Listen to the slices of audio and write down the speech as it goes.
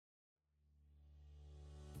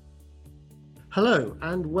Hello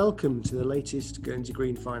and welcome to the latest Guernsey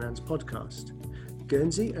Green Finance podcast.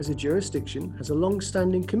 Guernsey as a jurisdiction has a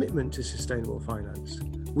long-standing commitment to sustainable finance.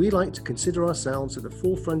 We like to consider ourselves at the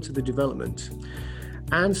forefront of the development,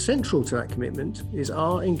 and central to that commitment is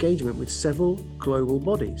our engagement with several global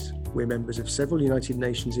bodies. We're members of several United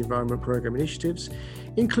Nations Environment Programme initiatives,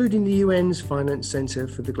 including the UN's Finance Centre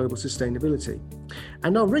for the Global Sustainability,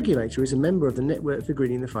 and our regulator is a member of the Network for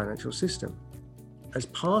Greening the Financial System. As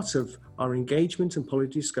part of our engagement and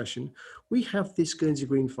policy discussion, we have this Guernsey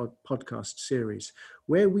Green podcast series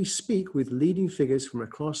where we speak with leading figures from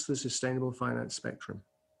across the sustainable finance spectrum.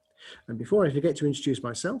 And before I forget to introduce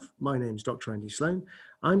myself, my name is Dr. Andy Sloan.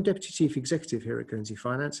 I'm Deputy Chief Executive here at Guernsey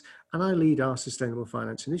Finance, and I lead our Sustainable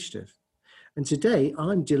Finance Initiative. And today,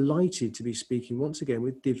 I'm delighted to be speaking once again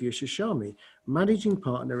with Divya Shashami, Managing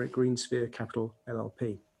Partner at Greensphere Capital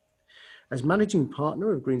LLP. As Managing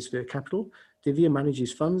Partner of Greensphere Capital, Divya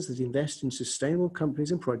manages funds that invest in sustainable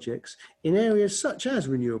companies and projects in areas such as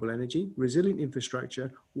renewable energy, resilient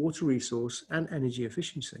infrastructure, water resource, and energy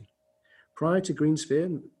efficiency. Prior to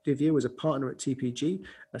Greensphere, Divya was a partner at TPG,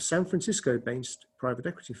 a San Francisco-based private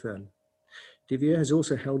equity firm. Divya has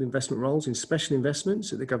also held investment roles in special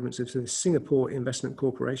investments at the governments of the Singapore Investment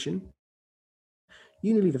Corporation,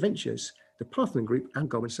 Unilever Ventures, the Parthenon Group, and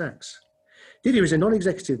Goldman Sachs. Divya is a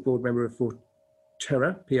non-executive board member of Forterra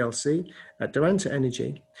PLC at Duranta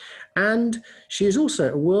Energy, and she is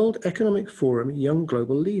also a World Economic Forum Young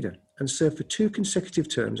Global Leader and served for 2 consecutive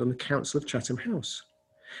terms on the Council of Chatham House.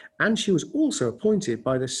 And she was also appointed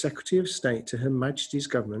by the Secretary of State to Her Majesty's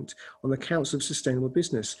Government on the Council of Sustainable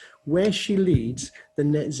Business, where she leads the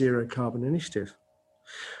Net Zero Carbon Initiative.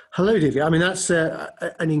 Hello, Divya. I mean, that's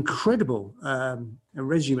an incredible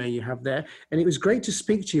resume you have there. And it was great to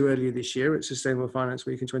speak to you earlier this year at Sustainable Finance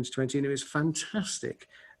Week in 2020. And it was fantastic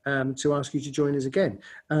to ask you to join us again,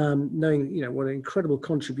 knowing what an incredible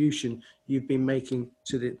contribution you've been making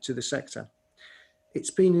to the sector.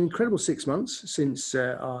 It's been an incredible 6 months since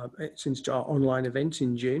our online event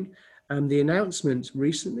in June. The announcement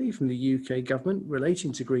recently from the UK government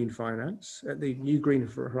relating to green finance at the New Green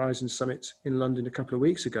Horizons Summit in London a couple of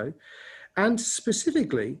weeks ago, and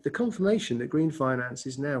specifically the confirmation that green finance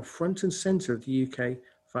is now front and centre of the UK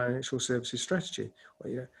financial services strategy.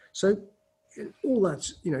 So all that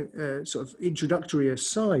sort of introductory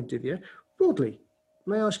aside, Divya, broadly,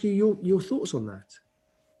 may I ask you your thoughts on that?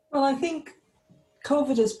 Well, I think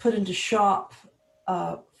COVID has put into sharp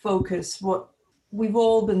focus what we've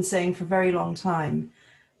all been saying for a very long time,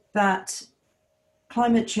 that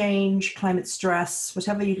climate change, climate stress,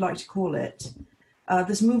 whatever you'd like to call it,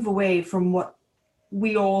 this move away from what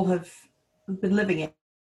we all have been living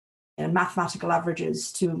in mathematical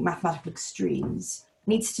averages to mathematical extremes,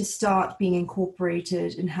 needs to start being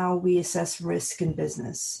incorporated in how we assess risk in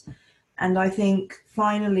business. And I think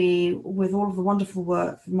finally, with all of the wonderful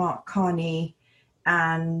work that Mark Carney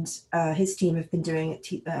and his team have been doing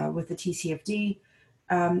with the TCFD,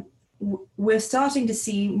 we're starting to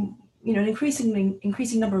see an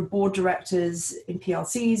increasing number of board directors in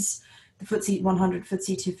PLCs, the FTSE 100,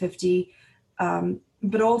 FTSE 250,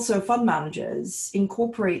 but also fund managers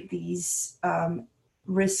incorporate these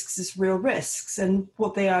risks as real risks. And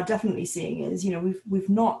what they are definitely seeing is,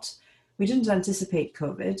 we didn't anticipate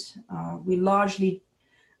COVID. We largely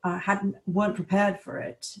weren't prepared for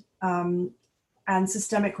it. And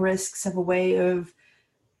systemic risks have a way of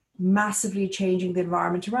massively changing the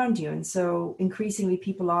environment around you. And so increasingly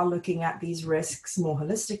people are looking at these risks more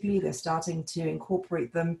holistically. They're starting to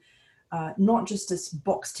incorporate them, not just as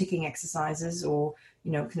box ticking exercises or,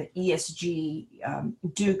 kind of ESG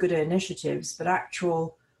do-gooder initiatives, but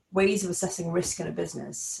actual ways of assessing risk in a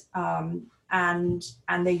business. And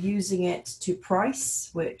they're using it to price,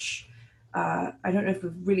 which I don't know if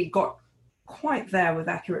we've really got quite there with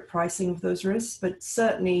accurate pricing of those risks, but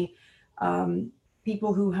certainly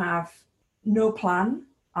people who have no plan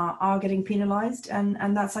are getting penalized,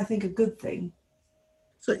 and that's, I think, a good thing.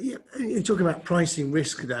 So you're talking about pricing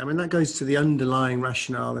risk there. I mean, that goes to the underlying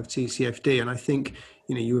rationale of TCFD, and I think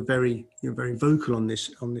you were very vocal on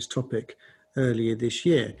this topic earlier this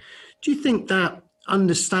year. Do you think that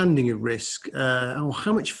understanding of risk, or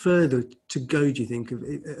how much further to go do you think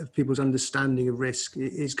of people's understanding of risk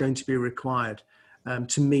is going to be required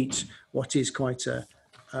to meet what is quite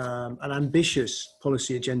an ambitious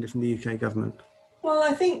policy agenda from the UK government? Well,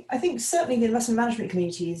 I think certainly the investment management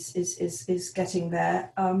community is getting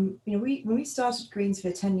there. When we started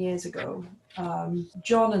Greensphere 10 years ago,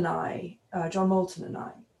 John Moulton and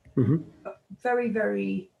I, very,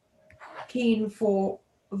 very keen for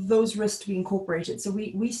those risks to be incorporated. So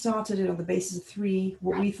we started it on the basis of 3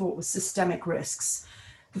 what we thought was systemic risks.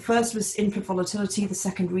 The first was input volatility, the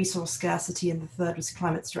second resource scarcity, and the third was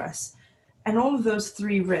climate stress. And all of those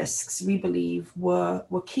three risks, we believe, were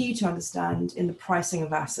key to understand in the pricing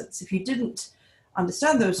of assets. If you didn't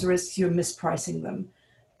understand those risks, you're mispricing them.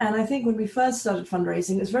 And I think when we first started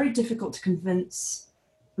fundraising, it was very difficult to convince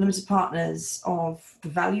limited partners of the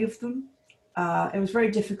value of them. It was very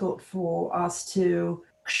difficult for us to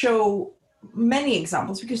show many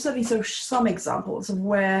examples. We could certainly show some examples of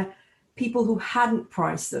where people who hadn't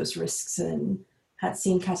priced those risks in had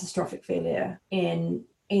seen catastrophic failure in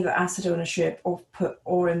either asset ownership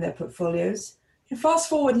or in their portfolios. And fast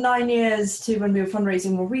forward 9 years to when we were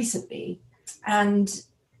fundraising more recently, and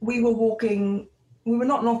we were kind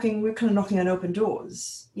of knocking on open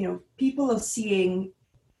doors. You know, people are seeing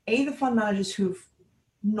the fund managers who've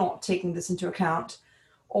not taken this into account,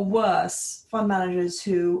 or worse, fund managers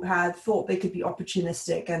who had thought they could be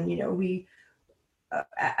opportunistic and, you know,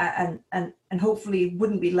 and hopefully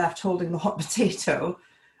wouldn't be left holding the hot potato.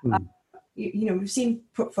 You know, we've seen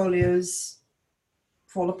portfolios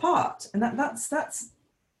fall apart, and that's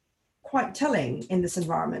quite telling in this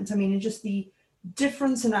environment. I mean, just the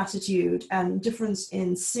difference in attitude and difference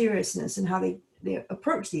in seriousness in how they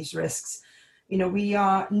approach these risks. You know, we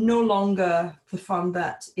are no longer the fund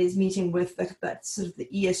that is meeting with that sort of the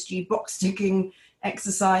ESG box ticking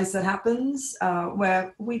exercise that happens,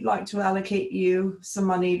 where we'd like to allocate you some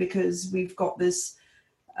money because we've got this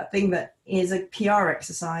thing that is a PR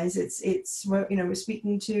exercise. It's where, you know, we're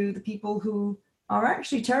speaking to the people who are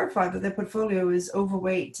actually terrified that their portfolio is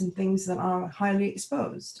overweight and things that are highly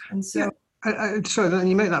exposed. And so, so then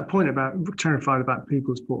you make that point about terrified about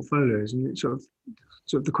people's portfolios, and it sort of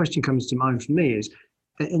the question comes to mind for me is,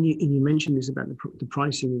 and you mentioned this about the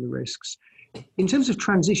pricing of the risks in terms of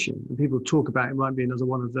transition, and people talk about it might be another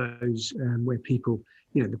one of those where people,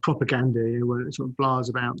 you know, the propaganda, you know, where it sort of blars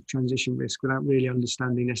about transition risk without really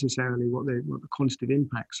understanding necessarily what the quantitative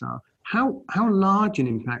impacts are. How large an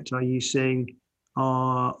impact are you seeing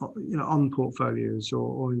on portfolios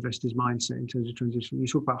or investors' mindset in terms of transition? You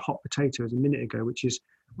talked about hot potatoes a minute ago, which is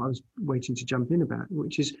what I was waiting to jump in about,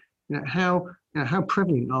 which is, you know, how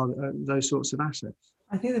prevalent are those sorts of assets?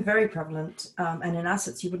 I think they're very prevalent, and in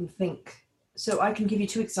assets you wouldn't think. So I can give you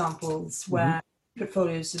two examples where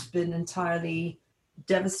portfolios have been entirely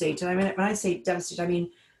devastated. I mean, when I say devastated, I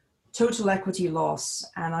mean total equity loss,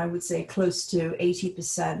 and I would say close to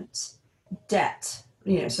 80% debt.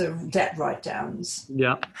 You know, so debt write-downs.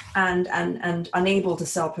 Yeah. And unable to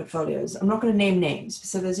sell portfolios. I'm not going to name names.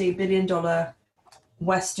 So there's a $1 billion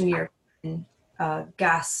Western European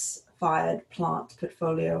gas-fired plant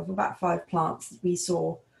portfolio of about 5 plants that we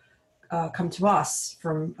saw come to us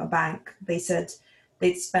from a bank. They said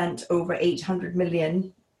they'd spent over 800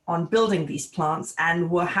 million on building these plants and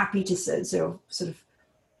were happy to sell, so sort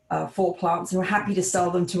of 4 plants, and were happy to sell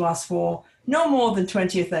them to us for no more than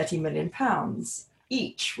 20 or 30 million pounds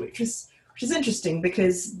each, which is interesting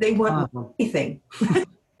because they weren't anything.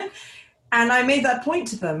 And I made that point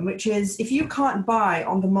to them, which is, if you can't buy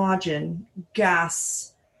on the margin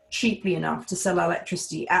gas cheaply enough to sell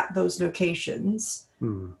electricity at those locations,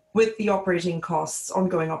 with the operating costs,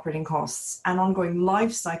 ongoing operating costs, and ongoing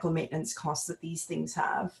life cycle maintenance costs that these things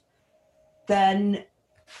have, then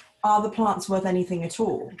are the plants worth anything at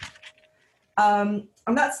all? And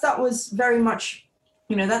that was very much,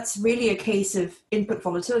 you know, that's really a case of input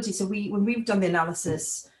volatility. So when we've done the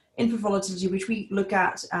analysis, input volatility, which we look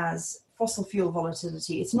at as fossil fuel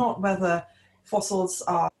volatility, it's not whether fossil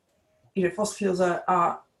fuels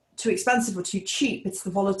are too expensive or too cheap. It's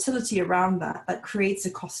the volatility around that creates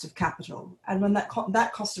a cost of capital. And when that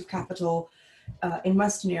cost of capital in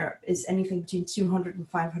Western Europe is anything between 200 and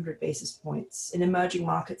 500 basis points. In emerging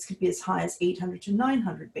markets, could be as high as 800 to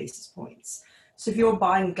 900 basis points. So if you're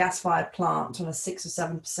buying a gas-fired plant on a 6 or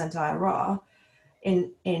 7% IRR,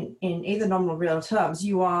 in either nominal or real terms,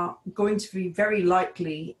 you are going to be very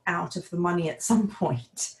likely out of the money at some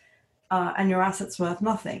point, and your asset's worth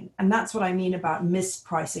nothing. And that's what I mean about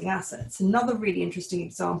mispricing assets. Another really interesting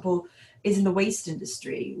example is in the waste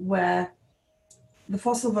industry, where the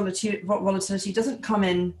fossil volatility doesn't come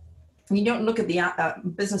in. You don't look at the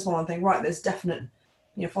business model and think, right, there's definite,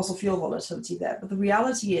 you know, fossil fuel volatility there. But the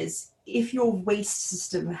reality is, if your waste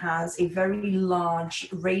system has a very large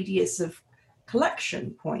radius of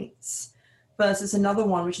collection points versus another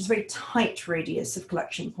one which is very tight radius of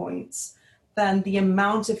collection points, then the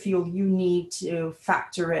amount of fuel you need to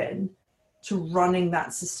factor in to running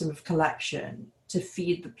that system of collection to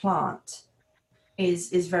feed the plant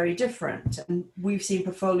is very different. And we've seen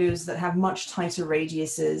portfolios that have much tighter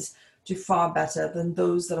radiuses do far better than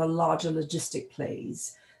those that are larger logistic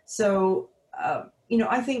plays. So, you know,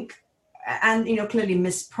 I think and clearly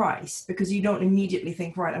mispriced, because you don't immediately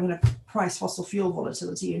think, right, I'm going to price fossil fuel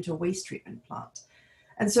volatility into a waste treatment plant.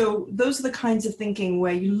 And so those are the kinds of thinking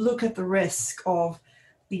where you look at the risk of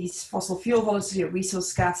these fossil fuel volatility or resource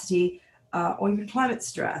scarcity, or even climate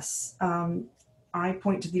stress. I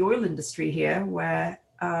point to the oil industry here, where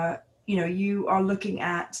you are looking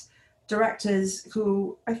at directors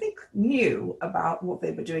who I think knew about what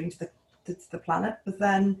they were doing to the planet, but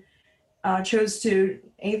then chose to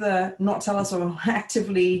either not tell us or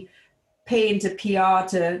actively pay into PR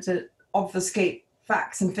to obfuscate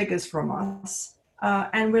facts and figures from us.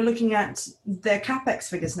 And we're looking at their capex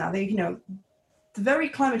figures now. The very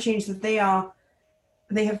climate change that they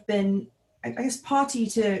have been, I guess, party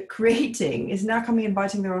to creating is now coming and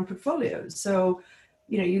biting their own portfolios. So,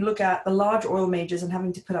 you look at the large oil majors and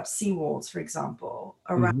having to put up seawalls, for example,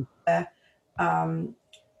 around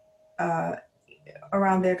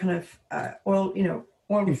around their kind of oil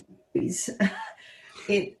refineries.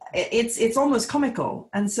 It's almost comical.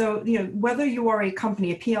 And so, whether you are a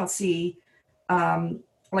company, a PLC,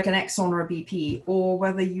 like an Exxon or a BP, or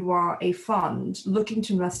whether you are a fund looking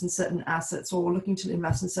to invest in certain assets or looking to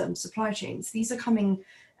invest in certain supply chains, these are coming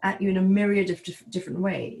at you in a myriad of different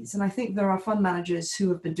ways. And I think there are fund managers who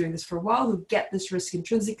have been doing this for a while, who get this risk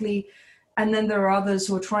intrinsically. And then there are others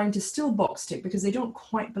who are trying to still box tick because they don't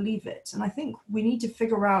quite believe it. And I think we need to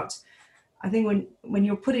figure out, I think when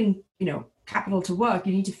you're putting, capital to work,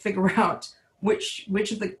 you need to figure out which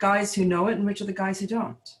of the guys who know it and which of the guys who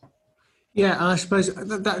don't. Yeah, I suppose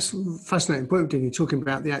that's a fascinating point. You're talking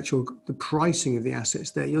about the pricing of the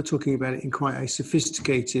assets there. You're talking about it in quite a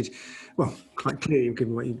sophisticated, well, quite clearly,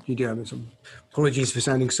 given what you do. Apologies for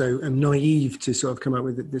sounding so naive to sort of come up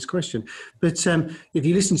with this question. But if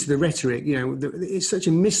you listen to the rhetoric, it's such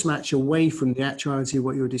a mismatch away from the actuality of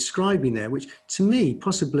what you're describing there, which to me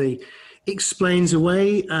possibly explains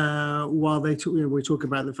away while we talk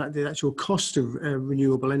about the fact that the actual cost of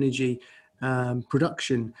renewable energy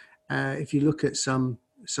production. If you look at some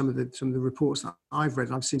of the reports that I've read,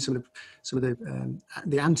 I've seen some of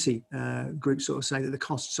the anti groups sort of say that the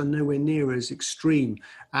costs are nowhere near as extreme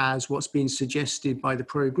as what's been suggested by the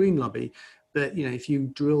pro-green lobby. But if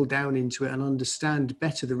you drill down into it and understand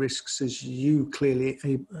better the risks, as you clearly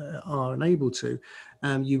are unable to,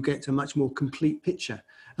 you get a much more complete picture.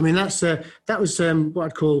 I mean, that was what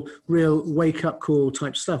I'd call real wake-up call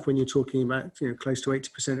type stuff when you're talking about close to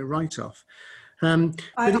 80% of write-off.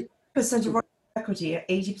 Percent of equity,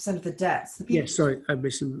 80% of the debts. Yes, sorry, I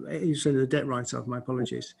missed 80% of the debt write-off. My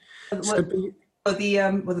apologies.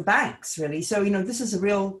 The banks, really. So this is a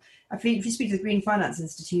real. If you speak to the Green Finance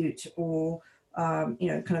Institute or kind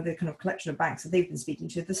of the kind of collection of banks that they've been speaking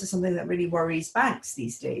to, this is something that really worries banks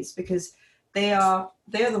these days, because they are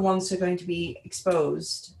the ones who are going to be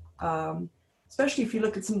exposed, especially if you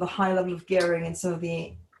look at some of the high level of gearing and some of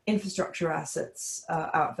the infrastructure assets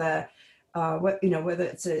out there. Whether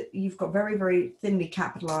it's you've got very, very thinly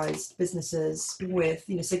capitalized businesses with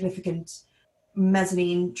significant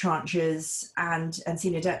mezzanine tranches and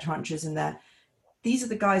senior debt tranches in there. These are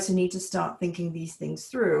the guys who need to start thinking these things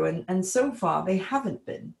through, and so far they haven't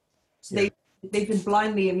been. So they've been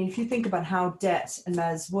blindly. I mean, if you think about how debt and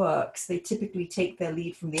mezz works, they typically take their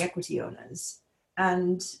lead from the equity owners,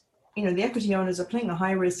 and the equity owners are playing a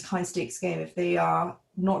high risk, high stakes game if they are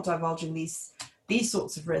not divulging these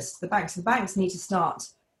sorts of risks. The banks need to start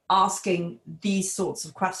asking these sorts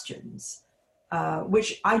of questions,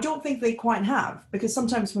 which I don't think they quite have, because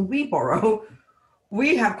sometimes when we borrow,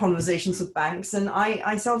 we have conversations with banks and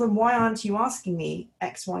I tell them, why aren't you asking me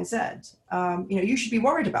X, Y, Z? You should be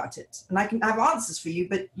worried about it, and I can have answers for you,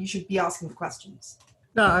 but you should be asking the questions.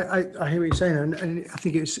 No, I hear what you're saying, and I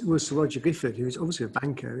think it was Sir Roger Gifford, who was obviously a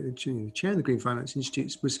banker, the chair of the Green Finance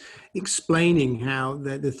Institute, was explaining how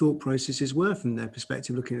the thought processes were from their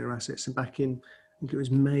perspective, looking at their assets. And back in, I think it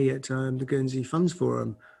was May at the Guernsey Funds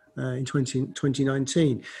Forum in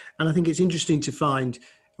 2019. And I think it's interesting to find,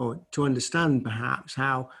 or to understand perhaps,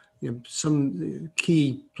 how some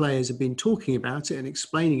key players have been talking about it and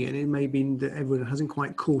explaining it, and it may be that everyone hasn't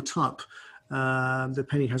quite caught up. The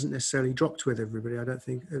penny hasn't necessarily dropped with everybody, I don't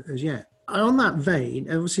think, as yet. And on that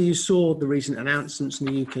vein, obviously you saw the recent announcements from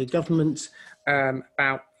the UK government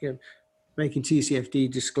about making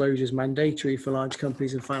TCFD disclosures mandatory for large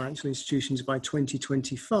companies and financial institutions by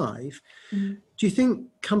 2025. Mm-hmm. Do you think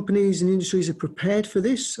companies and industries are prepared for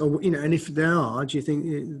this? Or, and if they are, do you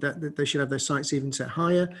think that they should have their sights even set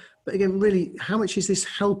higher? But again, really, how much is this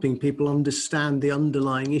helping people understand the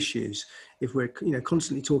underlying issues? If we're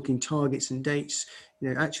constantly talking targets and dates,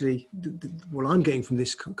 actually, what I'm getting from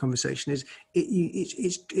this conversation is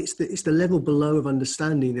it's the level below of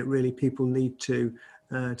understanding that really people need to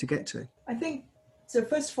to get to? I think, so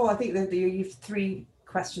first of all, I think that you have three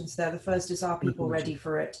questions there. The first is, are people ready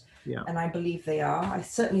for it? Yeah. And I believe they are. I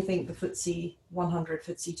certainly think the FTSE 100,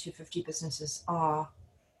 FTSE 250 businesses are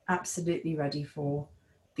absolutely ready for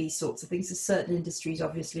these sorts of things. There's certain industries,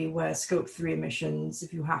 obviously, where scope 3 emissions,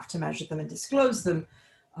 if you have to measure them and disclose them,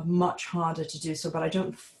 are much harder to do so. But I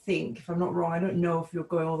don't think, if I'm not wrong, I don't know if you're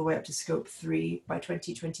going all the way up to scope 3 by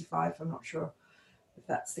 2025. I'm not sure if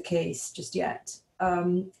that's the case just yet.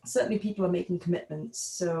 Certainly people are making commitments.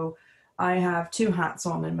 So I have two hats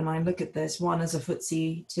on when I look at this. One as a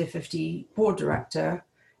FTSE 250 board director,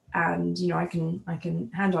 and I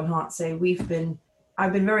can hand on heart say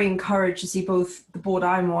I've been very encouraged to see both the board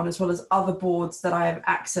I'm on as well as other boards that I have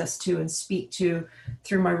access to and speak to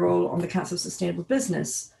through my role on the Council of Sustainable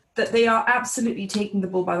Business, that they are absolutely taking the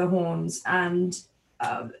bull by the horns. And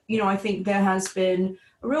I think there has been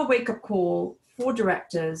a real wake-up call for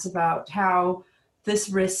directors about how this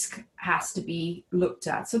risk has to be looked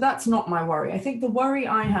at. So that's not my worry. I think the worry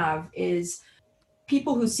I have is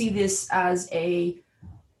people who see this as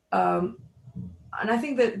and I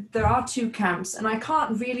think that there are two camps, and I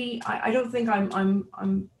can't really, I don't think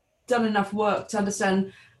I'm done enough work to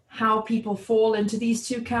understand how people fall into these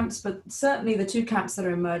two camps, but certainly the two camps that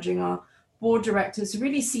are emerging are board directors who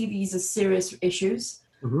really see these as serious issues,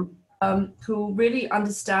 who really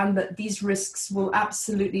understand that these risks will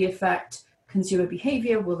absolutely affect consumer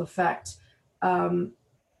behavior, will affect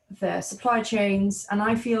their supply chains. And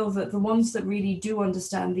I feel that the ones that really do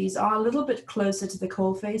understand these are a little bit closer to the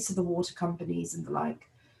coalface of the water companies and the like,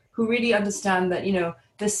 who really understand that,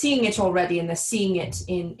 they're seeing it already and they're seeing it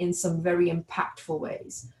in some very impactful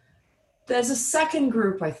ways. There's a second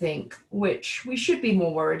group, I think, which we should be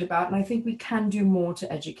more worried about, and I think we can do more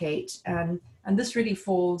to educate. And this really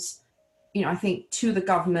falls, I think, to the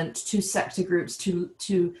government, to sector groups,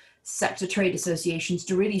 to sector trade associations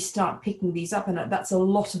to really start picking these up. And that's a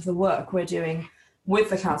lot of the work we're doing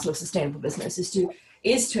with the Council of Sustainable Business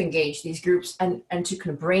is to engage these groups and to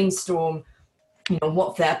kind of brainstorm,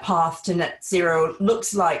 what their path to net zero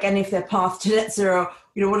looks like. And if their path to net zero,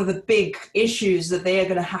 what are the big issues that they are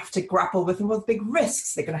going to have to grapple with, and what are the big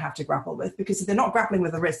risks they're going to have to grapple with? Because if they're not grappling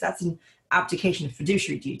with the risk, that's an abdication of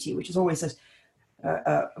fiduciary duty, which is always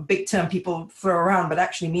a big term people throw around, but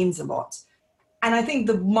actually means a lot. And I think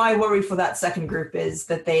my worry for that second group is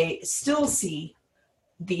that they still see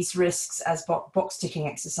these risks as box ticking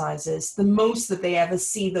exercises. The most that they ever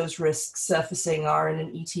see those risks surfacing are in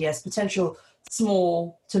an ETS, potential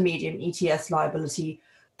small to medium ETS liability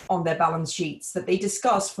on their balance sheets that they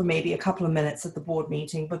discuss for maybe a couple of minutes at the board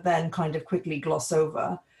meeting, but then kind of quickly gloss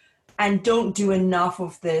over and don't do enough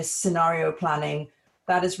of this scenario planning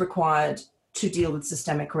that is required to deal with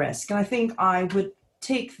systemic risk. And I think I would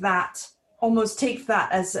almost take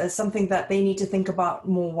that as something that they need to think about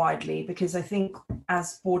more widely, because I think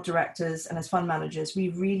as board directors and as fund managers, we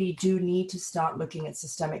really do need to start looking at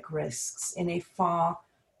systemic risks in far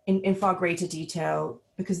greater detail,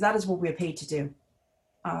 because that is what we're paid to do.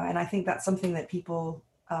 And I think that's something that people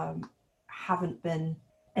haven't been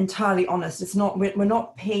entirely honest. It's not, we're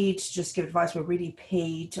not paid to just give advice, we're really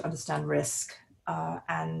paid to understand risk.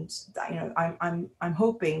 And I'm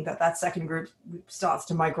hoping that second group starts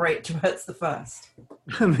to migrate towards the first.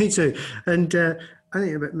 Me too. And I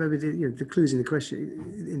think maybe the clues in the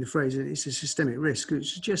question, in the phrase, it's a systemic risk. It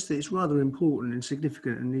suggests that it's rather important and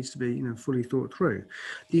significant and needs to be fully thought through.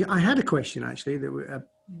 I had a question actually that we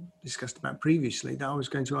discussed about previously that I was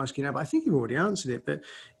going to ask you now, but I think you've already answered it. But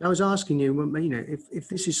I was asking you, if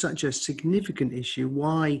this is such a significant issue,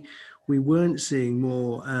 why we weren't seeing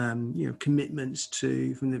more, commitments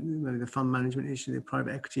from the fund management issue, the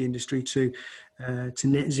private equity industry to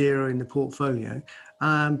net zero in the portfolio.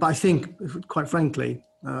 But I think, quite frankly,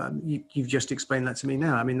 you've just explained that to me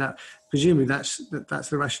now. I mean, presumably that's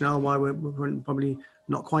the rationale why we're probably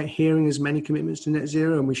not quite hearing as many commitments to net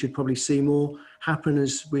zero, and we should probably see more happen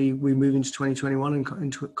as we move into 2021 and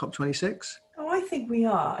into COP26. Oh, I think we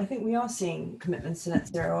are. I think we are seeing commitments to net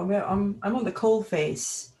zero. I'm on the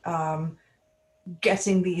coalface,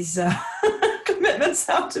 getting these commitments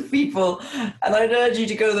out to people, and I'd urge you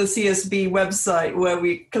to go to the CSB website where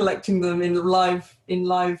we're collecting them in live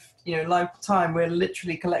time. We're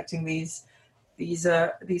literally collecting these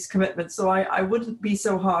commitments. So I wouldn't be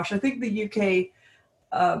so harsh. I think the UK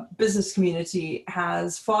business community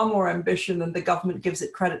has far more ambition than the government gives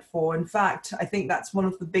it credit for. In fact, I think that's one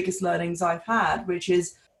of the biggest learnings I've had, which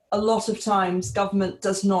is a lot of times government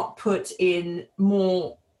does not put in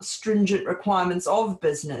more stringent requirements of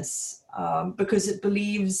business because it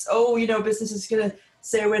believes, business is going to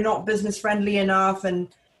say we're not business friendly enough and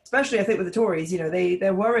especially I think with the Tories,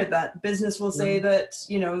 they're worried that business will say that,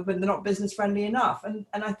 but they're not business friendly enough. And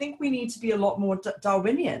I think we need to be a lot more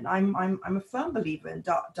Darwinian. I'm a firm believer in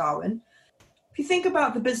Darwin. If you think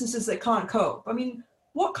about the businesses that can't cope, I mean,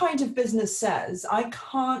 what kind of business says, I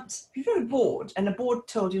can't, if you're on a board and the board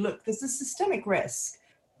told you, look, there's a systemic risk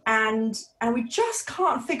and we just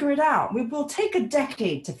can't figure it out. We will take a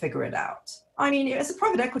decade to figure it out. I mean, as a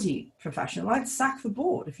private equity professional, I'd sack the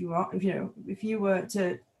board if you were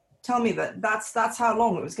to tell me that's how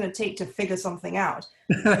long it was going to take to figure something out.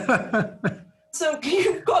 So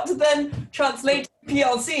you've got to then translate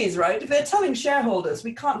PLCs, right? If they're telling shareholders,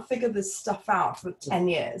 we can't figure this stuff out for 10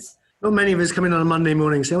 years. Well, many of us come in on a Monday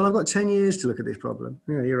morning and say, well, I've got 10 years to look at this problem.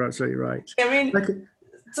 Yeah, you're absolutely right. I mean...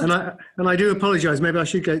 And I do apologise. Maybe I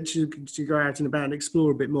should go out and about and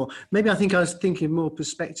explore a bit more. Maybe I think I was thinking more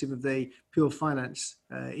perspective of the pure finance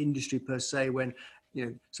industry per se, when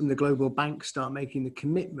some of the global banks start making the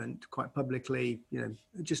commitment quite publicly,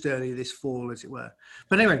 just earlier this fall, as it were.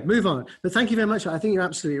 But anyway, move on. But thank you very much. I think you're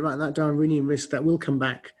absolutely right. That Darwinian risk that will come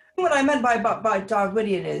back. What I meant by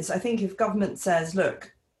Darwinian is, I think if government says,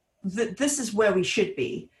 look, this is where we should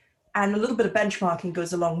be. And a little bit of benchmarking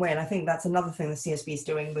goes a long way. And I think that's another thing the CSB is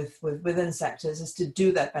doing within sectors, is to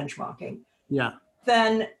do that benchmarking. Yeah.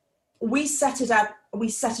 Then we set it at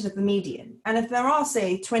the median. And if there are,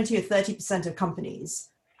 say, 20 or 30% of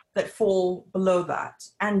companies that fall below that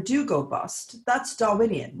and do go bust, that's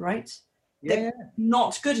Darwinian, right? Yeah. They're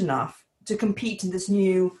not good enough to compete in this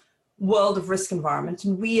new world of risk environment.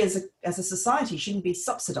 And we as a society shouldn't be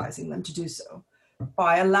subsidizing them to do so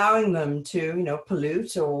by allowing them to,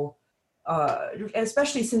 pollute or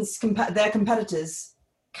especially since their competitors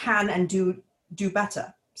can and do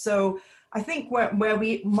better. So I think where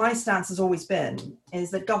my stance has always been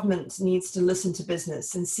is that government needs to listen to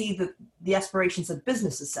business and see the aspirations that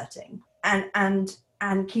business is setting and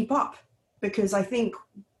keep up, because I think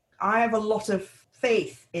I have a lot of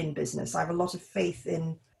faith in business. I have a lot of faith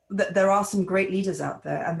in that there are some great leaders out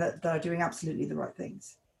there and that are doing absolutely the right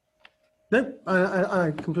things. No,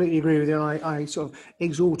 I completely agree with you. I sort of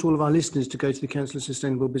exhort all of our listeners to go to the Council of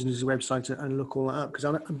Sustainable Businesses website and look all that up, because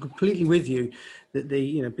I'm completely with you that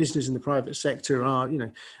the business and the private sector are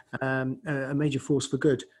a major force for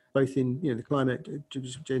good, both in the climate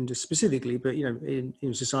agenda specifically, but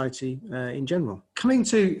in society in general.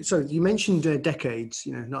 So you mentioned decades,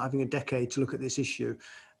 not having a decade to look at this issue.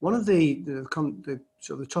 One of the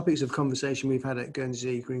sort of the topics of conversation we've had at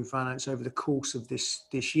Guernsey Green Finance over the course of this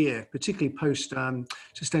year, particularly post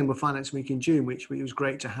Sustainable Finance Week in June, which it was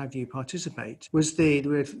great to have you participate, was there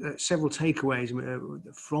were several takeaways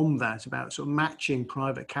from that about sort of matching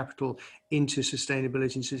private capital into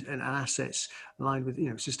sustainability and assets aligned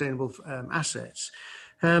with sustainable assets.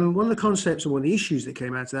 One of the concepts or one of the issues that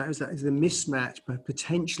came out of that is the mismatch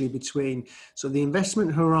potentially between sort of the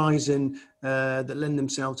investment horizon that lend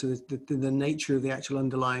themselves to the nature of the actual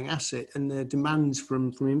underlying asset and the demands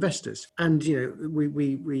from investors. And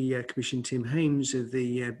we commissioned Tim Hames,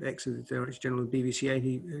 the ex-Director General of the BVCA.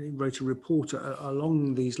 He wrote a report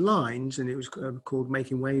along these lines, and it was called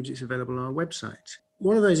Making Waves. It's available on our website.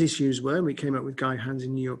 One of those issues were, and we came up with Guy Hans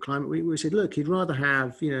in New York Climate, we said, look, he'd rather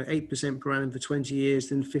have 8% per annum for 20 years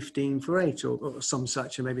than 15 for 8 or some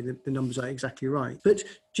such, and maybe the numbers are exactly right. But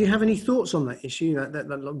do you have any thoughts on that issue, that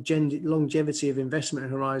longevity of investment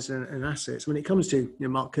horizon and assets? When it comes to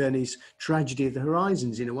Mark Kearney's tragedy of the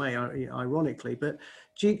horizons, in a way, ironically, but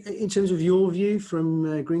in terms of your view from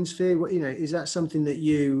Greensphere, is that something that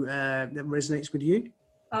that resonates with you?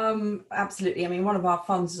 Absolutely. I mean, one of our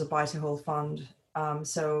funds is a buy to hold fund.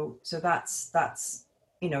 So that's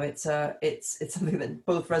it's something that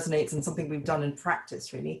both resonates and something we've done in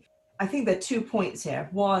practice, really. I think there are 2 points here.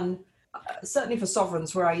 One, certainly for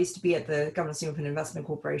sovereigns, where I used to be at the Governance European Investment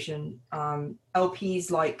Corporation,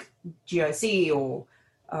 LPs like GIC or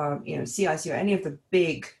CIC or any of the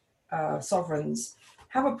big sovereigns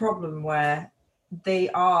have a problem where they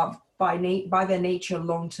are by their nature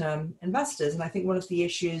long-term investors. And I think one of the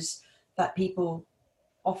issues that people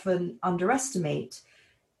often underestimate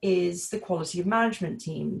is the quality of management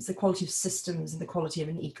teams, the quality of systems, and the quality of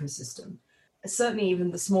an ecosystem. Certainly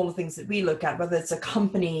even the smaller things that we look at, whether it's a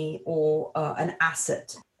company or an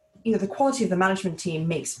asset, the quality of the management team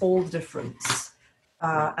makes all the difference.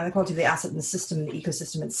 And the quality of the asset and the system and the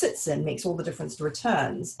ecosystem it sits in makes all the difference to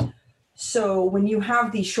returns. So when you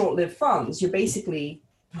have these short-lived funds, you're basically,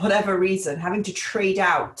 for whatever reason, having to trade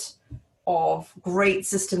out of great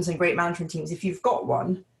systems and great management teams, if you've got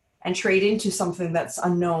one, and trade into something that's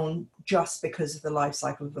unknown just because of the life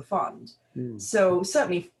cycle of the fund. So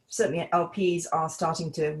certainly LPs are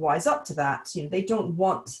starting to wise up to that. They don't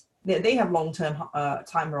want they have long-term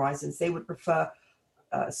time horizons. They would prefer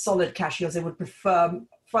solid cash yields. They would prefer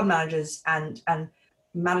fund managers and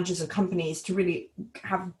managers of companies to really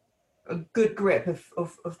have a good grip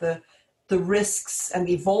of the risks and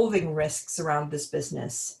the evolving risks around this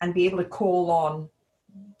business and be able to call on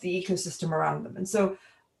the ecosystem around them. And so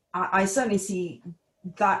I certainly see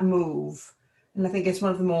that move, and I think it's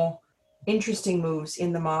one of the more interesting moves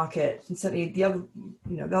in the market. And certainly the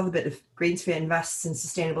other bit of GreenSphere invests in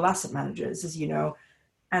sustainable asset managers, as you know.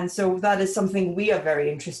 And so that is something we are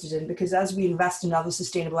very interested in, because as we invest in other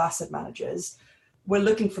sustainable asset managers, we're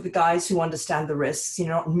looking for the guys who understand the risks,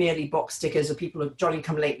 not merely box tickers or people of jolly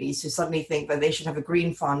come latelys who suddenly think that they should have a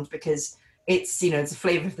green fund because it's, it's a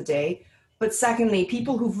flavor of the day. But secondly,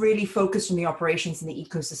 people who've really focused on the operations and the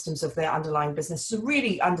ecosystems of their underlying business to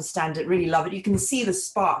really understand it, really love it. You can see the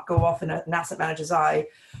spark go off in an asset manager's eye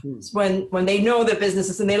when they know their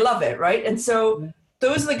businesses and they love it, right? And so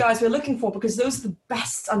those are the guys we're looking for, because those are the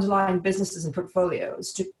best underlying businesses and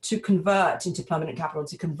portfolios to convert into permanent capital,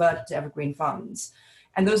 to convert to evergreen funds.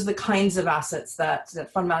 And those are the kinds of assets that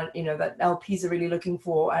fund that LPs are really looking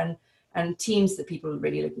for, and teams that people are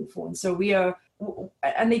really looking for. And so we are,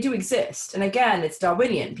 and they do exist. And again, it's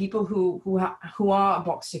Darwinian. People who are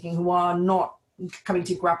box ticking, who are not coming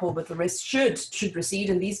to grapple with the risk should recede,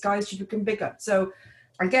 and these guys should become bigger. So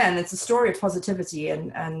again, it's a story of positivity,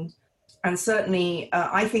 and certainly,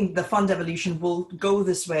 I think the fund evolution will go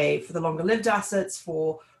this way for the longer-lived assets,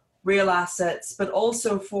 for real assets, but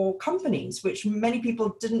also for companies, which many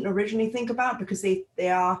people didn't originally think about because they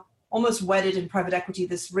are almost wedded in private equity,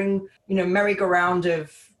 this merry-go-round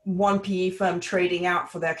of one PE firm trading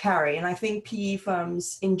out for their carry. And I think PE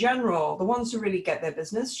firms in general, the ones who really get their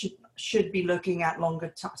business, should be looking at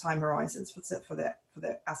longer time horizons for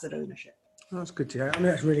their asset ownership. Oh, that's good to hear. I mean,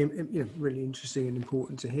 that's really, really interesting and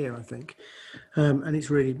important to hear, I think. And it's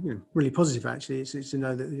really, really positive, actually. It's to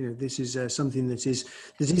know that, this is something that is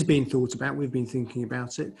being thought about. We've been thinking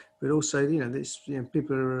about it, but also, this,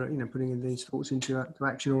 people are, putting these thoughts into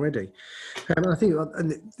action already. And I think,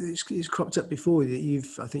 and it's cropped up before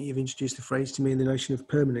that I think you've introduced the phrase to me, the notion of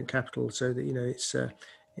permanent capital, so that,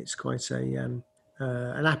 it's quite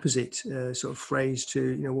an apposite sort of phrase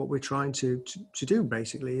to what we're trying to do,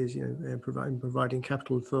 basically, is providing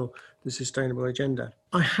capital for the sustainable agenda.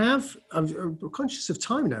 I'm conscious of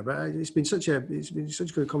time now, but it's been such a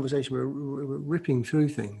good conversation. We're ripping through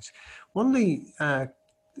things. One of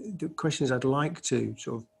the questions I'd like to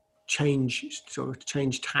sort of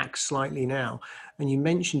change tack slightly now, and you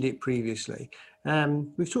mentioned it previously.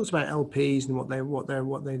 We've talked about LPs and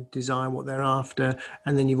what they desire, what they're after,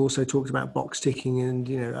 and then you've also talked about box ticking and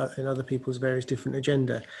and other people's various different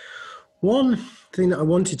agenda. One thing that I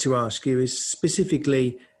wanted to ask you is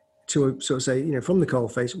specifically to sort of say, from the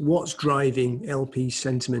coalface, what's driving LP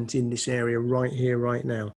sentiment in this area right here, right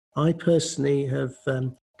now? I personally have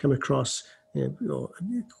come across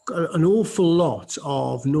an awful lot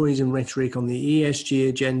of noise and rhetoric on the ESG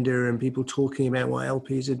agenda, and people talking about what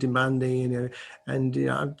LPs are demanding, and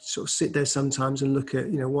I sort of sit there sometimes and look at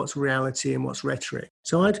what's reality and what's rhetoric.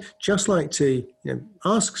 So I'd just like to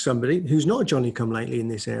ask somebody who's not a Johnny-come-lately in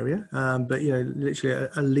this area, but literally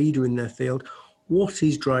a leader in their field, what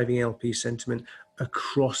is driving LP sentiment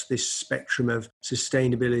across this spectrum of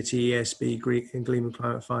sustainability, ESG, and green and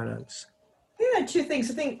climate finance? I think there are two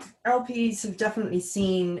things. I think LPs have definitely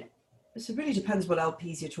seen, so it really depends what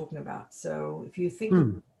LPs you're talking about. So if you think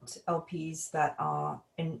about LPs that are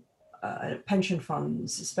in pension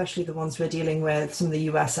funds, especially the ones we're dealing with, some of the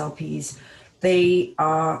US LPs, they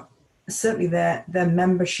are certainly their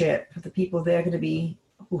membership, the people they're going to be,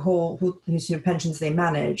 whose pensions they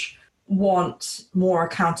manage, want more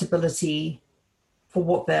accountability for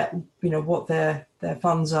what their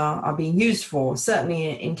funds are being used for.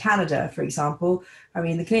 Certainly in Canada, for example,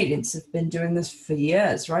 the Canadians have been doing this for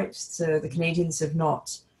years, right? So the Canadians have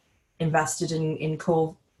not invested in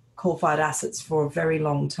coal-fired assets for a very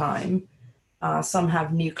long time. Some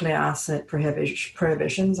have nuclear asset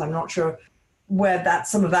prohibitions. I'm not sure where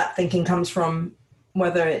some of that thinking comes from,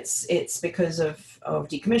 whether it's because of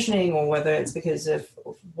decommissioning or whether it's because of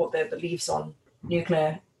what their beliefs on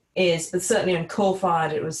nuclear is, but certainly in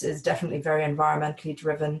coal-fired, is definitely very environmentally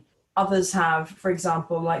driven. Others have, for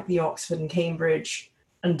example, like the Oxford and Cambridge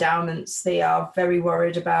endowments, they are very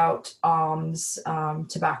worried about arms,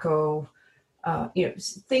 tobacco,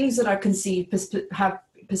 things that are have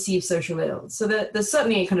perceived social ills. So there's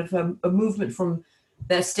certainly a kind of a movement from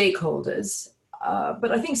their stakeholders.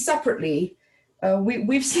 But I think separately,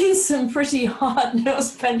 we've seen some pretty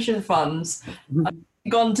hard-nosed pension funds.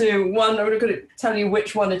 Gone to one, I'm not going to tell you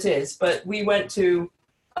which one it is, but we went to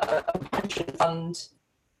a pension fund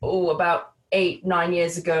about 8-9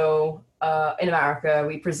 years ago in America.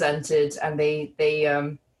 We presented, and they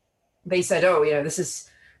said, oh, this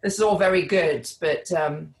is all very good, but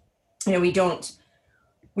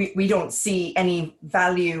we don't see any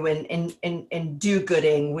value in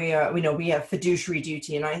do-gooding. We have fiduciary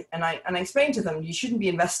duty, and I explained to them, you shouldn't be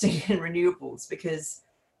investing in renewables because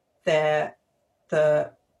they're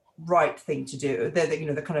the right thing to do. They're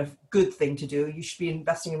the kind of good thing to do. You should be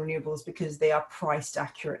investing in renewables because they are priced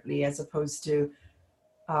accurately as opposed to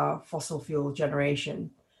fossil fuel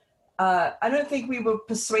generation. I don't think we were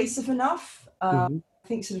persuasive enough. I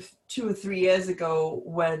think sort of 2 or 3 years ago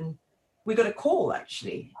when we got a call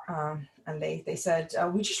actually, and they said,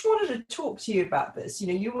 we just wanted to talk to you about this.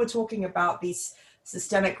 You were talking about these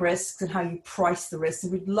systemic risks and how you price the risks,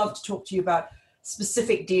 and we'd love to talk to you about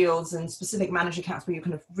specific deals and specific managed accounts where you're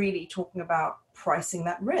kind of really talking about pricing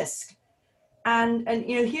that risk. And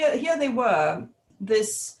here they were,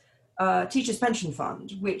 this teachers pension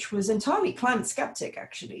fund, which was entirely climate skeptic,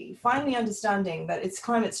 actually, finally understanding that it's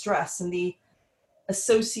climate stress and the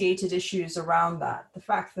associated issues around that, the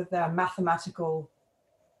fact that there are mathematical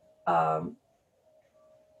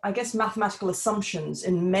assumptions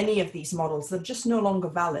in many of these models that are just no longer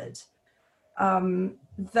valid,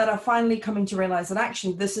 that are finally coming to realize that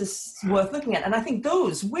actually this is worth looking at. And I think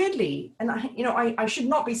those, weirdly, and I should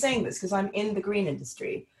not be saying this because I'm in the green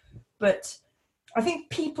industry, but I think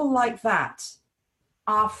people like that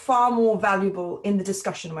are far more valuable in the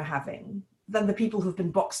discussion we're having than the people who've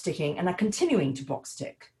been box ticking and are continuing to box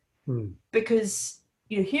tick. Because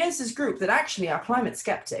here's this group that actually are climate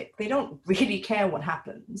skeptic. They don't really care what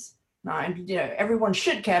happens. Now, everyone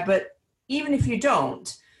should care, but even if you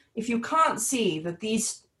don't, if you can't see that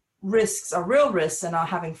these risks are real risks and are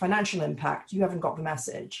having financial impact, you haven't got the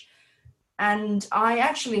message. And I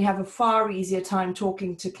actually have a far easier time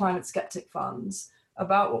talking to climate skeptic funds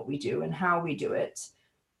about what we do and how we do it,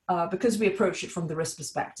 because we approach it from the risk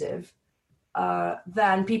perspective,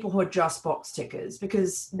 than people who are just box tickers,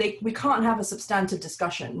 because we can't have a substantive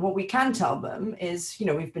discussion. What we can tell them is,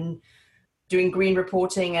 we've been doing green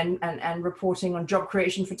reporting and reporting on job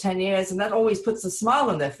creation for 10 years, and that always puts a smile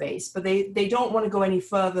on their face, but they don't want to go any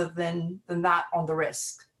further than that on the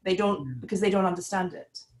risk. They don't, because they don't understand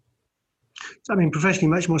it. So, professionally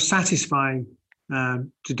much more satisfying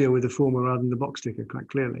to deal with the former rather than the box ticker, quite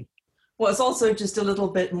clearly. Well, it's also just a little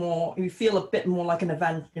bit more, you feel a bit more like an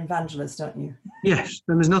evangelist, don't you? Yes,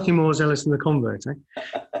 and there's nothing more zealous than the convert,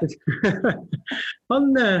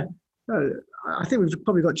 I think we've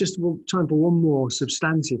probably got just time for one more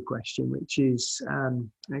substantive question, which is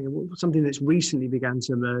something that's recently began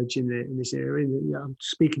to emerge in this area. I'm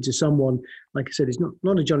speaking to someone, like I said, is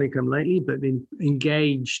not a Johnny-come-lately, but been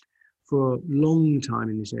engaged for a long time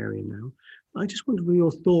in this area now. I just wondered what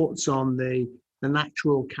your thoughts on the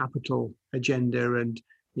natural capital agenda, and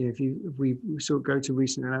if we sort of go to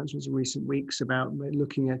recent announcements in recent weeks about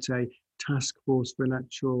looking at a task force for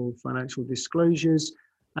natural financial disclosures.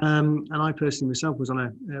 And I personally myself was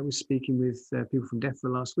was speaking with people from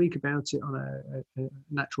DEFRA last week about it on a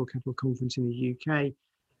natural capital conference in the UK,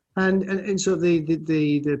 and so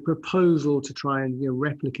the proposal to try and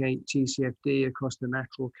replicate TCFD across the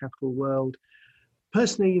natural capital world.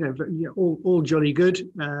 Personally, all jolly good,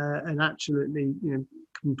 and absolutely,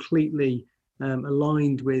 completely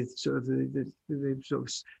aligned with sort of the sort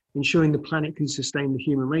of ensuring the planet can sustain the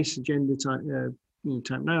human race agenda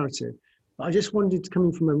type narrative. But I just wondered,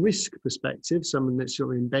 coming from a risk perspective, someone that's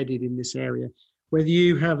sort of embedded in this area, whether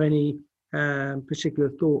you have any particular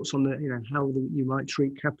thoughts on how you might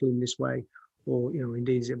treat capital in this way, or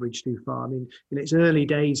indeed is it bridged too far? In its early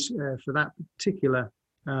days for that particular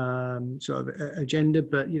sort of agenda,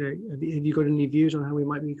 but have you got any views on how we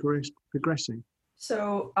might be progressing?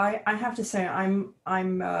 So I have to say I'm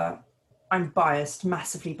biased,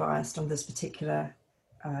 massively biased on this particular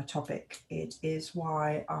topic. It is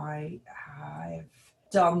why I've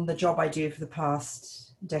done the job I do for the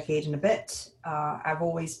past decade and a bit. I've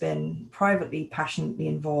always been privately, passionately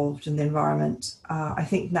involved in the environment. I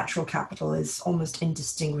think natural capital is almost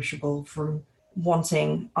indistinguishable from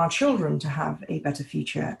wanting our children to have a better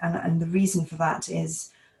future. And the reason for that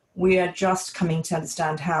is we are just coming to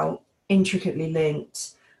understand how intricately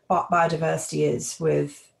linked biodiversity is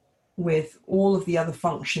with all of the other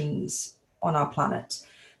functions on our planet.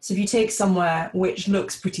 So if you take somewhere which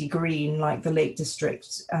looks pretty green, like the Lake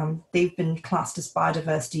District, they've been classed as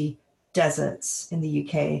biodiversity deserts in the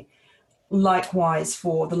UK. Likewise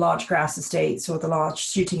for the large grass estates or the large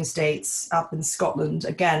shooting estates up in Scotland,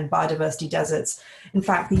 again, biodiversity deserts. In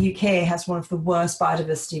fact, the UK has one of the worst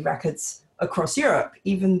biodiversity records across Europe,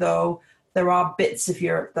 even though there are bits of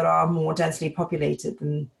Europe that are more densely populated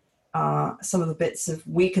than some of the bits of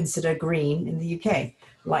we consider green in the UK,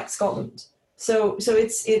 like Scotland. So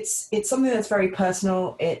it's something that's very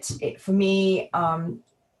personal. It for me,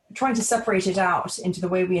 trying to separate it out into the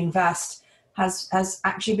way we invest has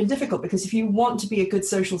actually been difficult, because if you want to be a good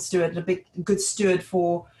social steward and good steward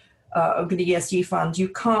for a good ESG fund, you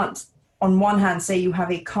can't, on one hand, say you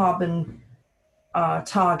have a carbon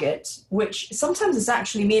target, which sometimes is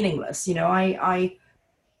actually meaningless. You know, I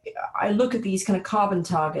look at these kind of carbon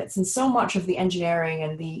targets, and so much of the engineering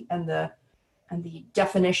and the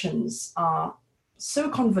definitions are so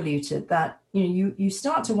convoluted that you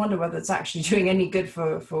start to wonder whether it's actually doing any good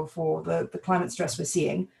for the climate stress we're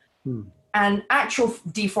seeing, and actual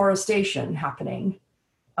deforestation happening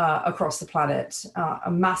across the planet, a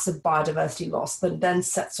massive biodiversity loss that then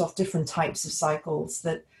sets off different types of cycles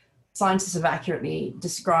that scientists have accurately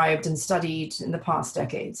described and studied in the past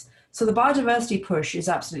decades. So the biodiversity push is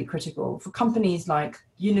absolutely critical for companies like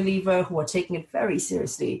Unilever, who are taking it very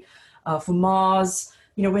seriously. For Mars,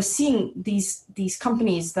 we're seeing these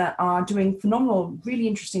companies that are doing phenomenal, really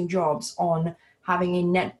interesting jobs on having a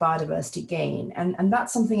net biodiversity gain, and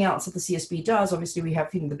that's something else that the CSB does. Obviously, we have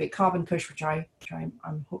the big carbon push, which I'm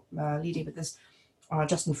leading with this.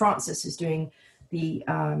 Justin Francis is doing the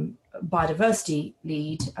biodiversity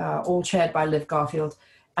lead, all chaired by Liv Garfield,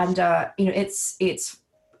 and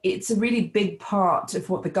it's a really big part of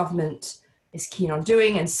what the government is keen on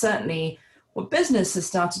doing, and certainly what business has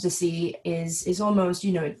started to see is almost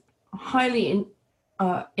highly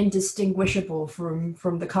indistinguishable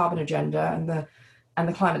from the carbon agenda and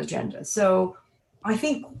the climate agenda. So I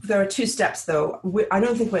think there are two steps, though. I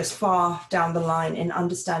don't think we're as far down the line in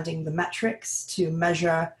understanding the metrics to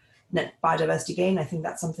measure net biodiversity gain. I think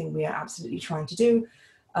that's something we are absolutely trying to do.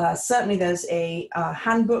 Certainly there's a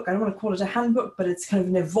handbook. I don't want to call it a handbook, but it's kind of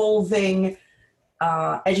an evolving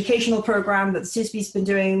educational program that the CSB's been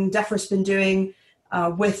doing, DEFRA's been doing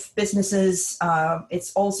with businesses.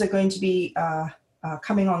 It's also going to be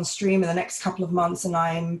coming on stream in the next couple of months, and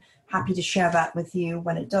I'm happy to share that with you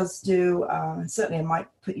when it does do. Certainly I might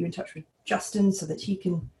put you in touch with Justin so that he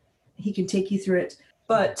can take you through it.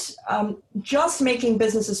 But just making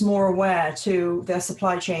businesses more aware to their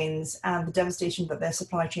supply chains and the devastation that their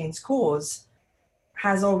supply chains cause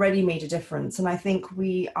has already made a difference. And I think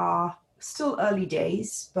we are still early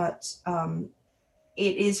days, but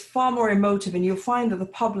it is far more emotive, and you'll find that the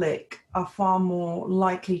public are far more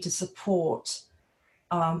likely to support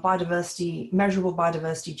measurable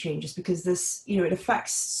biodiversity changes, because this, it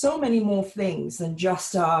affects so many more things than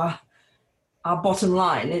just our bottom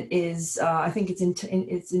line. It is, I think it's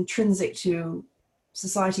intrinsic to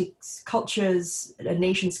society's cultures, a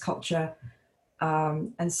nation's culture.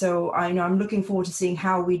 And so I'm looking forward to seeing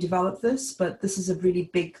how we develop this, but this is a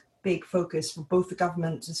really big focus for both the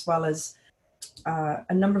government as well as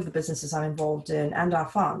a number of the businesses I'm involved in and our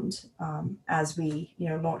fund, as we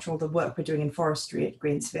launch all the work we're doing in forestry at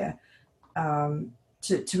Greensphere,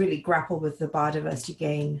 to really grapple with the biodiversity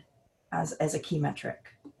gain as a key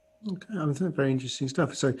metric. Okay, I think very interesting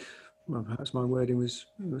stuff. So, well, perhaps my wording was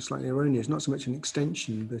slightly erroneous. Not so much an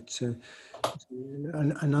extension, but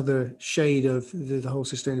another shade of the whole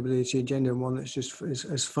sustainability agenda, and one that's just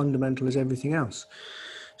as fundamental as everything else.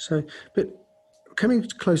 So, but coming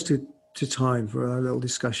close to time for our little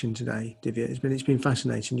discussion today, Divya, it's been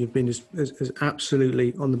fascinating. You've been as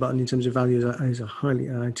absolutely on the button in terms of value as I highly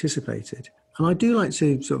anticipated. And I do like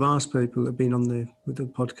to sort of ask people that have been on the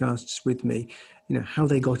podcasts with me, how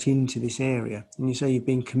they got into this area. And you say you've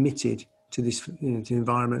been committed to this, to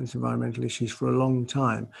environmental issues for a long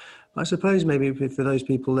time. I suppose maybe for those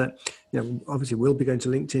people that, obviously we'll be going to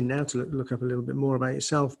LinkedIn now to look up a little bit more about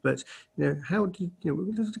yourself, but, how did, give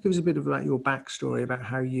us a bit about your backstory about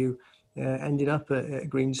how you ended up at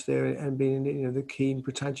Greensphere and being, the keen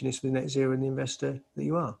protagonist for Net Zero and the investor that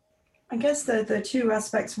you are. I guess the two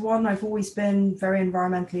aspects. One, I've always been very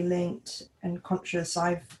environmentally linked and conscious.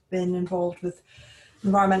 I've been involved with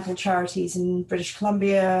environmental charities in British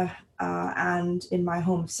Columbia and in my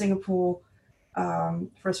home of Singapore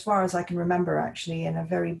for as far as I can remember, actually, and a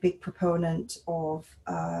very big proponent of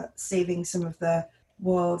saving some of the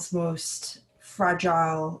world's most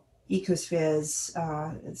fragile ecospheres.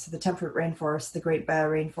 So the temperate rainforest, the Great Bear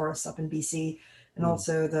Rainforest up in BC, and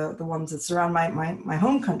also the ones that surround my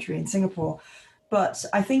home country in Singapore. But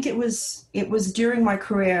I think it was during my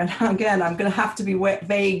career, and again, I'm going to have to be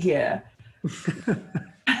vague here,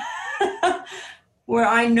 where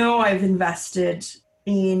I know I've invested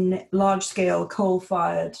in large-scale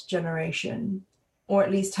coal-fired generation, or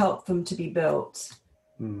at least helped them to be built,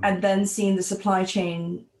 and then seen the supply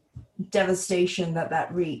chain devastation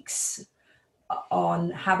that wreaks.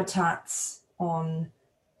 on habitats, on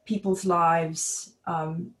people's lives,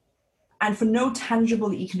 and for no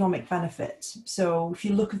tangible economic benefit. So if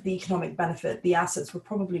you look at the economic benefit, the assets were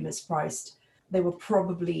probably mispriced. They were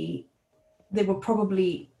probably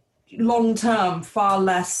long-term far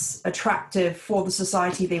less attractive for the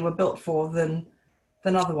society they were built for than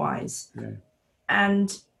otherwise. Yeah.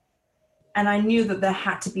 And I knew that there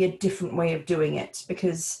had to be a different way of doing it,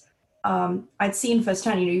 because I'd seen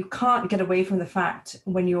firsthand, you can't get away from the fact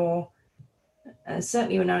when you're,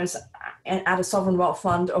 certainly when I was at a sovereign wealth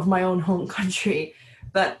fund of my own home country,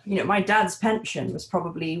 that, my dad's pension was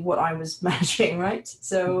probably what I was managing, right?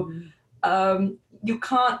 So you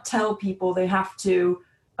can't tell people they have to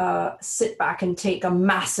sit back and take a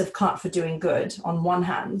massive cut for doing good on one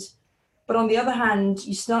hand. But on the other hand,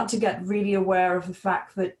 you start to get really aware of the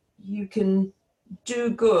fact that you can do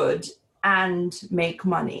good and make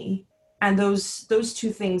money. And those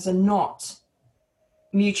two things are not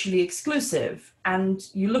mutually exclusive. And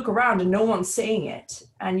you look around and no one's saying it,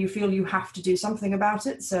 and you feel you have to do something about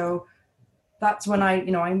it. So that's when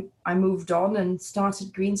I moved on and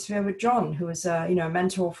started Greensphere with John, who was a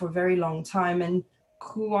mentor for a very long time, and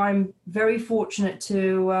who I'm very fortunate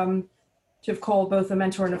to have called both a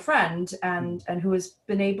mentor and a friend, and who has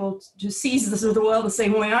been able to seize the world the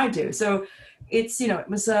same way I do. So it's, it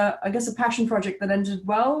was I guess a passion project that ended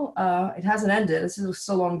well. It hasn't ended; it's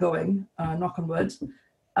still ongoing. Knock on wood.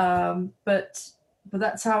 But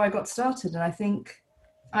that's how I got started, and I think,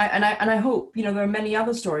 I hope there are many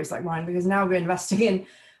other stories like mine, because now we're investing in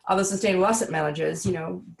other sustainable asset managers.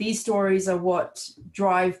 These stories are what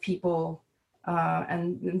drive people.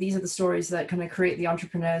 And these are the stories that kind of create the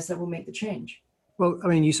entrepreneurs that will make the change. Well, I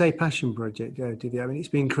mean, you say passion project, Divya. I mean, it's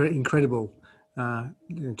been incredible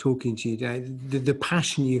talking to you today. The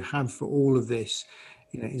passion you have for all of this,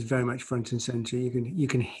 is very much front and center. You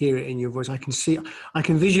can hear it in your voice. I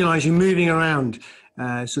can visualize you moving around,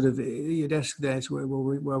 sort of your desk there,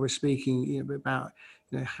 while we're speaking about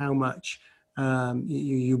how much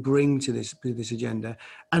you bring to this agenda.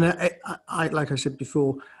 And I like I said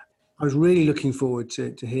before, I was really looking forward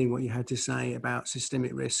to hearing what you had to say about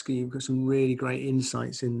systemic risk. You've got some really great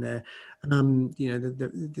insights in there.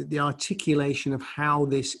 The articulation of how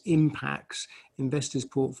this impacts investors'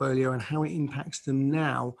 portfolio and how it impacts them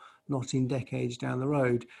now, not in decades down the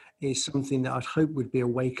road, is something that I'd hope would be a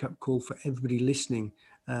wake-up call for everybody listening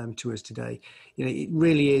to us today. It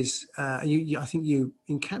really is. I think you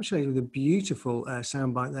encapsulated with a beautiful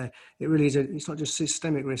soundbite there. It really is. It's not just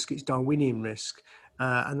systemic risk; it's Darwinian risk.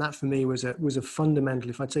 And that for me was a fundamental.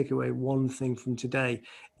 If I take away one thing from today,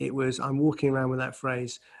 it was I'm walking around with that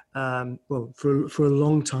phrase. For a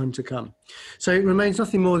long time to come. So it remains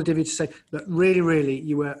nothing more than Divya to say that really,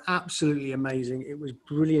 you were absolutely amazing. It was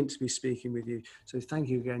brilliant to be speaking with you. So thank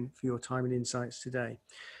you again for your time and insights today.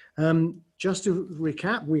 Just to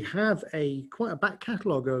recap, we have quite a back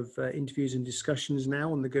catalogue of interviews and discussions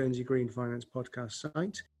now on the Guernsey Green Finance podcast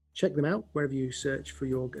site. Check them out wherever you search for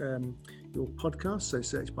your podcast. So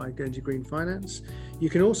search by Guernsey Green Finance. You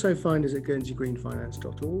can also find us at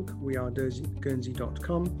guernseygreenfinance.org. We are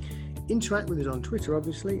guernsey.com. Interact with us on Twitter,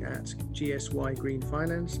 obviously, at GSY Green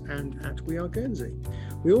Finance and at We Are Guernsey.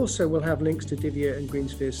 We also will have links to Divya and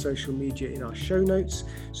Greensphere's social media in our show notes,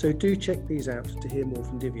 so do check these out to hear more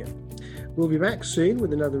from Divya. We'll be back soon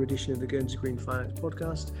with another edition of the Guernsey Green Finance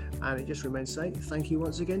podcast, and it just remains to say thank you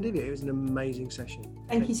once again, Divya. It was an amazing session.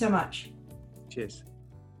 Thank you so much. Cheers.